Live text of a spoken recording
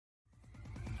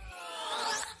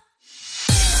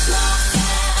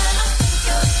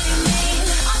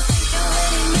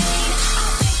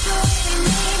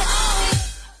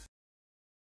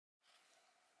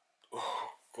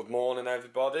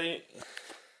quickly.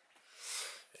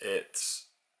 It's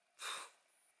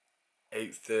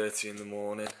 8:30 in the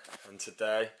morning, and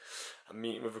today I'm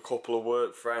meeting with a couple of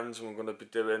work friends and we're going to be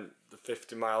doing the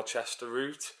 50-mile Chester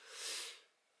route.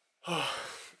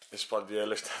 It's probably the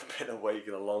earliest I've been awake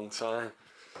in a long time.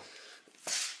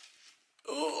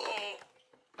 Oh,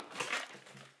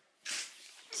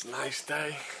 it's a nice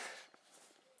day.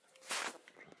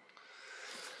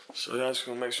 So yeah, I'm just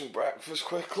going to make some breakfast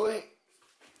quickly,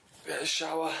 get a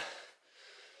shower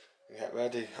and get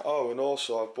ready. Oh, and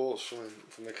also I've bought something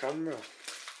for my camera.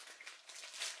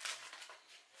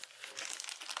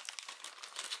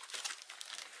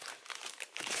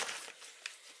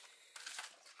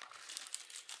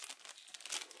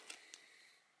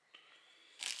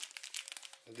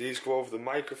 These go over the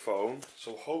microphone,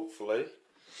 so hopefully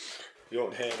you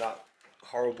don't hear that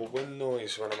horrible wind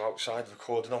noise when I'm outside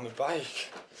recording on my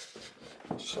bike.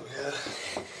 So yeah.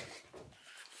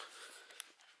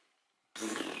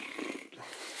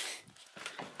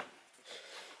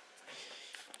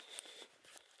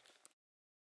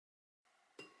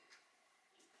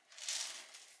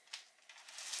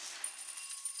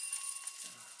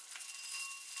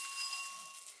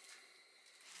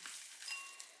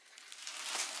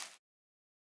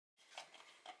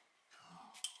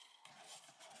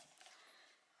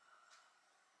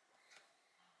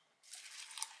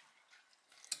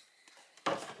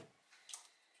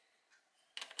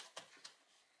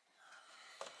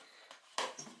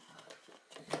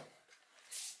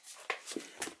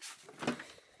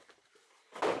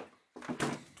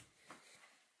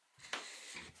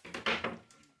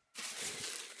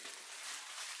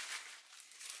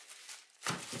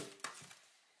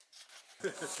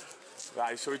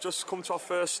 Right, so we've just come to our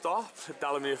first stop at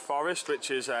Delamere Forest,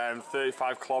 which is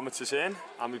 35 kilometres in,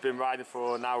 and we've been riding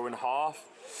for an hour and a half.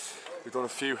 We've done a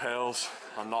few hills.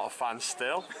 I'm not a fan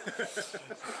still.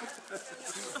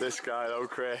 This guy though,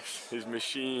 Chris, his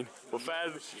machine. But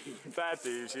fair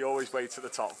dues, he always waits at the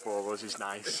top for us, he's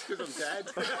nice. Because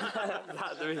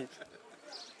I'm dead.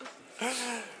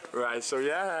 Right, so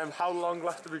yeah, how long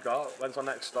left have we got? When's our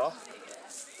next stop?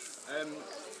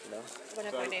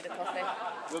 Whenever we need a coffee.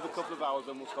 Another couple of hours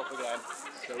and we'll stop again.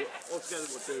 So altogether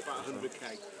we'll do about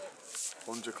 100k.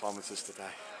 100 kilometres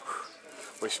today.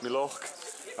 Wish me luck.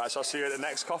 Right, so I'll see you at the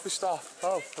next coffee stop.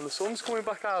 Oh, and the sun's coming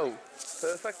back out.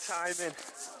 Perfect timing.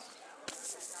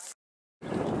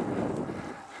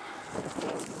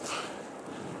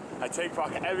 I take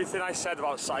back everything I said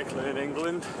about cycling in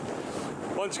England.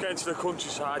 Once you get into the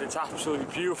countryside, it's absolutely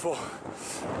beautiful.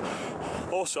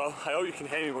 Also, I hope you can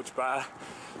hear me much better,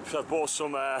 because I bought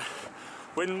some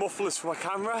wind mufflers for my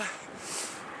camera.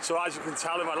 So as you can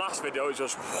tell in my last video, it was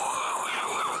just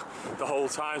the whole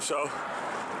time. So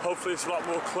hopefully it's a lot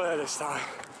more clear this time.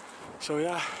 So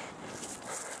yeah.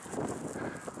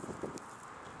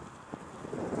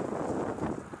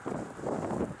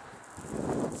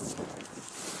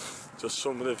 Just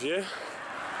some of the view.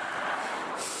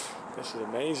 This is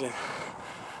amazing.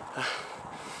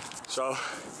 So,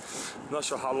 I'm not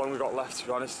sure how long we've got left, to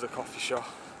be honest, to the coffee shop.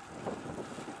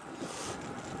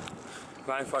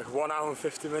 Riding for like 1 hour and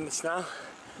 50 minutes now.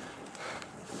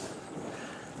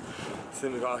 I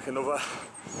think we've got like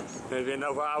maybe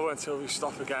another hour until we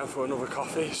stop again for another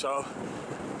coffee, so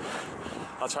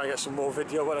I'll try and get some more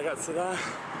video when I get to there.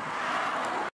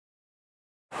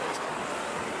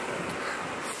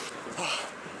 Oh,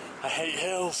 I hate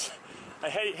hills. I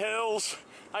hate hills.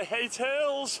 I hate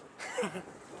hills.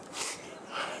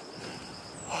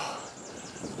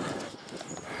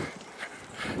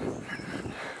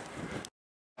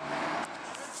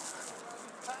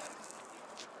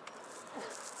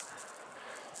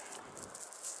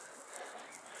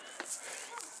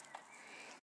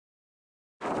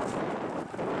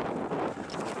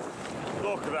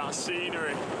 Look at that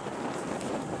scenery.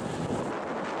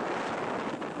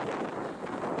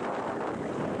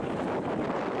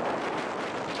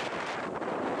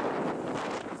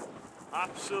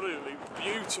 Absolutely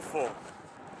beautiful.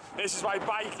 This is why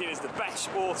biking is the best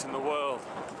sport in the world.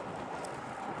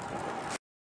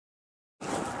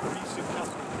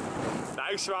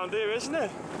 Nice around here, isn't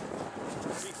it?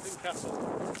 Eastern Castle.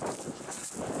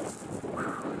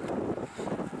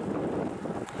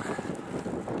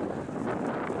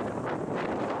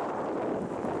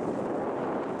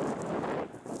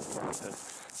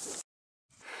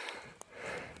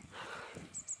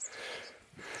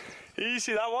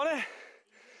 Easy that one, eh?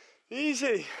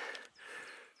 Easy.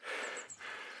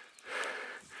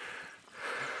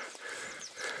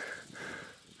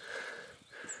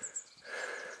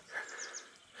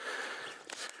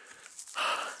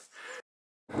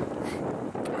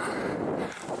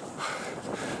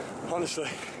 Honestly,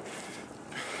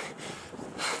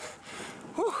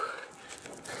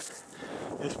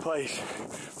 This place,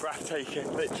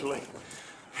 breathtaking, literally.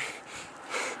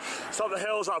 It's not the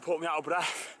hills that put me out of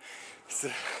breath, it's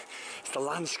the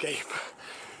landscape.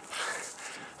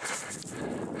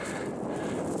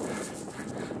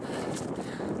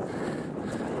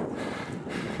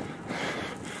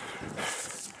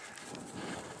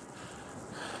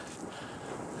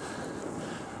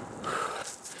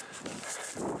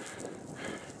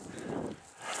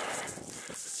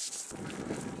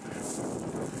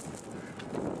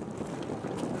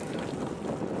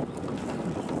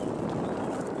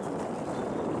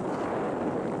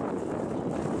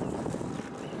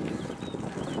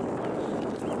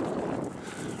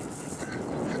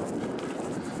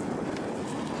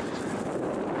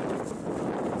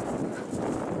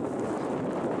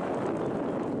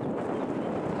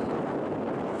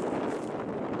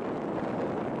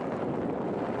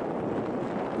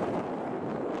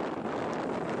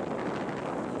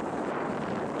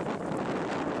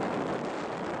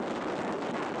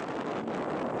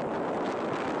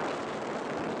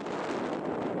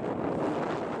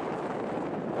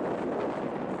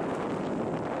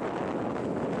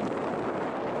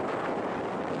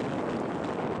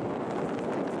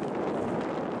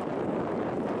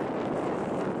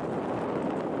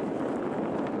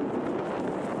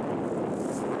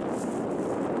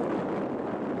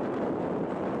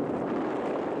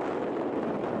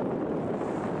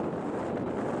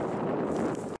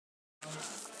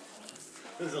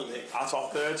 That's our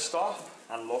third stop,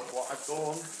 and look what I've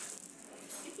done.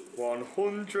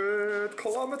 100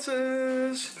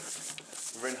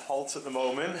 kilometres. We're in Holt at the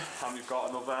moment, and we've got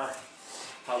another.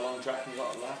 How long do you reckon we've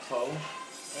got left home?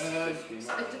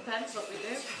 It depends what we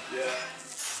do. Yeah.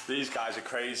 These guys are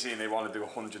crazy and they want to do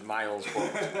 100 miles,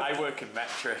 but I work in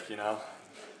metric, you know.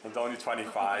 I'm only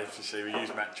 25, you see, we use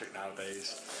metric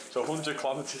nowadays. So 100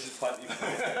 kilometres is plenty.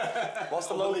 What's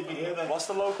the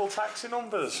local taxi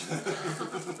numbers?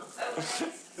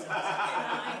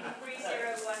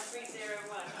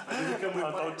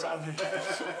 301.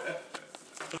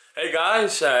 Hey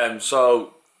guys,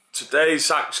 so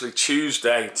today's actually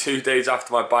Tuesday, 2 days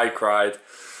after my bike ride.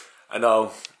 I know I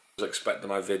was expecting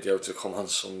my video to come on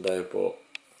Sunday, but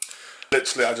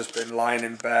literally I've just been lying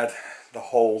in bed the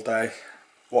whole day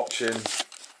watching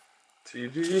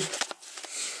TV.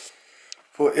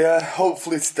 But yeah,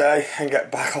 hopefully today I can get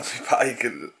back on my bike,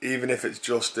 even if it's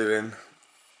just doing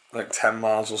like 10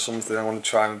 miles or something. I want to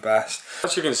try my best.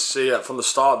 As you can see from the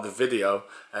start of the video,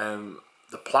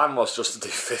 the plan was just to do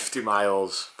 50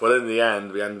 miles, but in the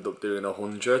end we ended up doing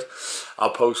 100.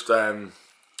 I'll post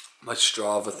my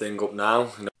Strava thing up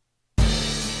now.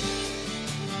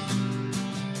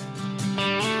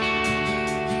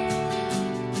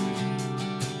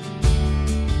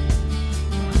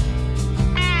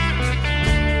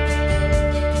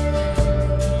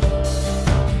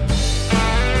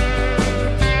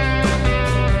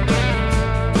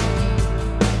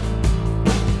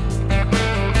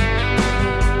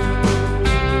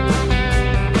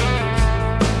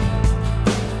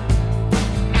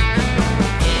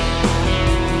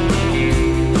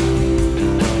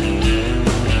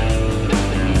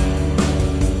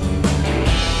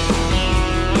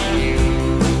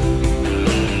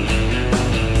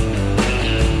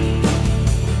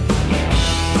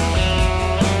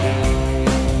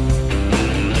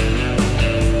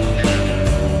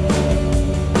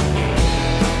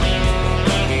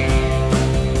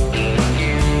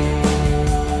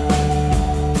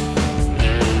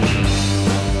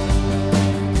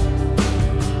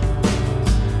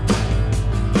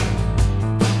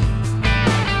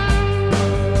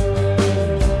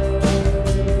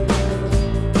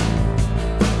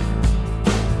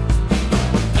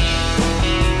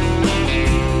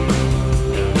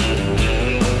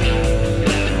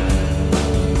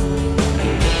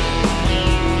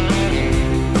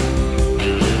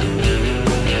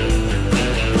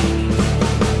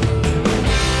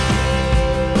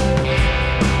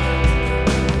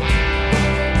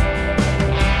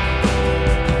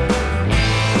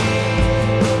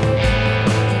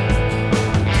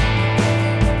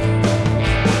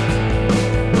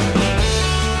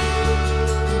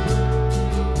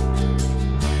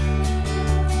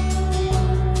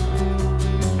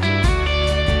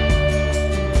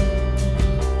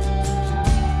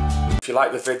 If you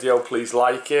like the video, please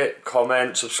like it,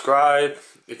 comment, subscribe.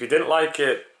 If you didn't like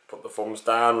it, put the thumbs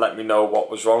down, let me know what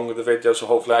was wrong with the video so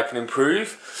hopefully I can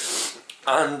improve.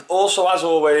 And also, as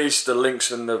always, the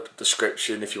link's in the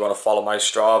description if you want to follow my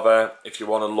Strava, if you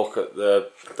want to look at the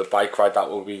bike ride that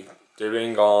we'll be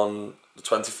doing on the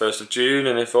 21st of June,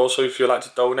 and if you'd like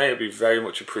to donate, it'd be very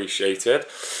much appreciated.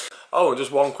 Oh, and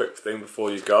just one quick thing before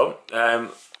you go.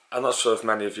 I'm not sure if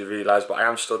many of you realise, but I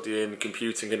am studying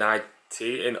computing and IT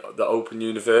in the Open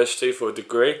University for a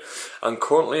degree, and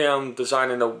currently I'm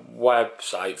designing a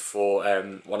website for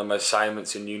one of my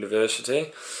assignments in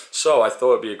university. So I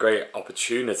thought it'd be a great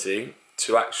opportunity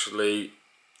to actually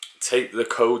take the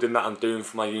coding that I'm doing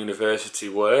for my university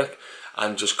work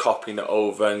and just copying it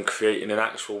over and creating an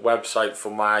actual website for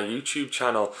my YouTube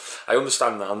channel. I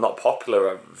understand that I'm not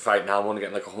popular right now, I'm only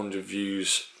getting like 100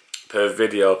 views per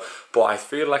video, but I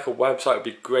feel like a website would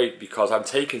be great because I'm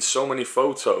taking so many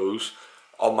photos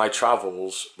on my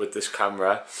travels with this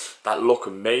camera that look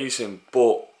amazing,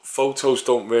 but photos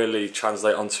don't really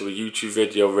translate onto a YouTube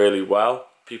video really well.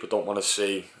 People don't want to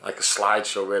see like a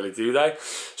slideshow really, do they?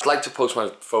 So I'd like to post my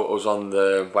photos on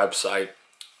the website,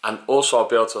 and also I'll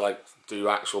be able to like do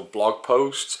actual blog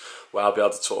posts where I'll be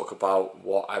able to talk about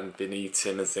what I've been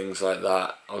eating and things like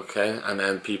that, okay? And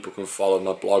then people can follow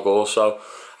my blog also.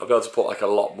 I'll be able to put like a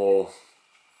lot more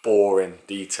boring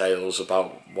details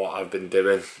about what I've been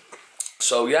doing.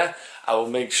 So yeah, I will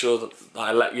make sure that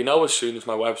I let you know as soon as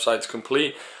my website's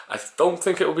complete. I don't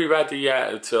think it will be ready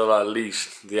yet until at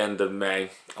least the end of May.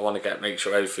 I want to make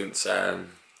sure everything's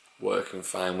working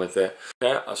fine with it.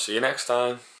 Yeah, I'll see you next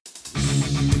time.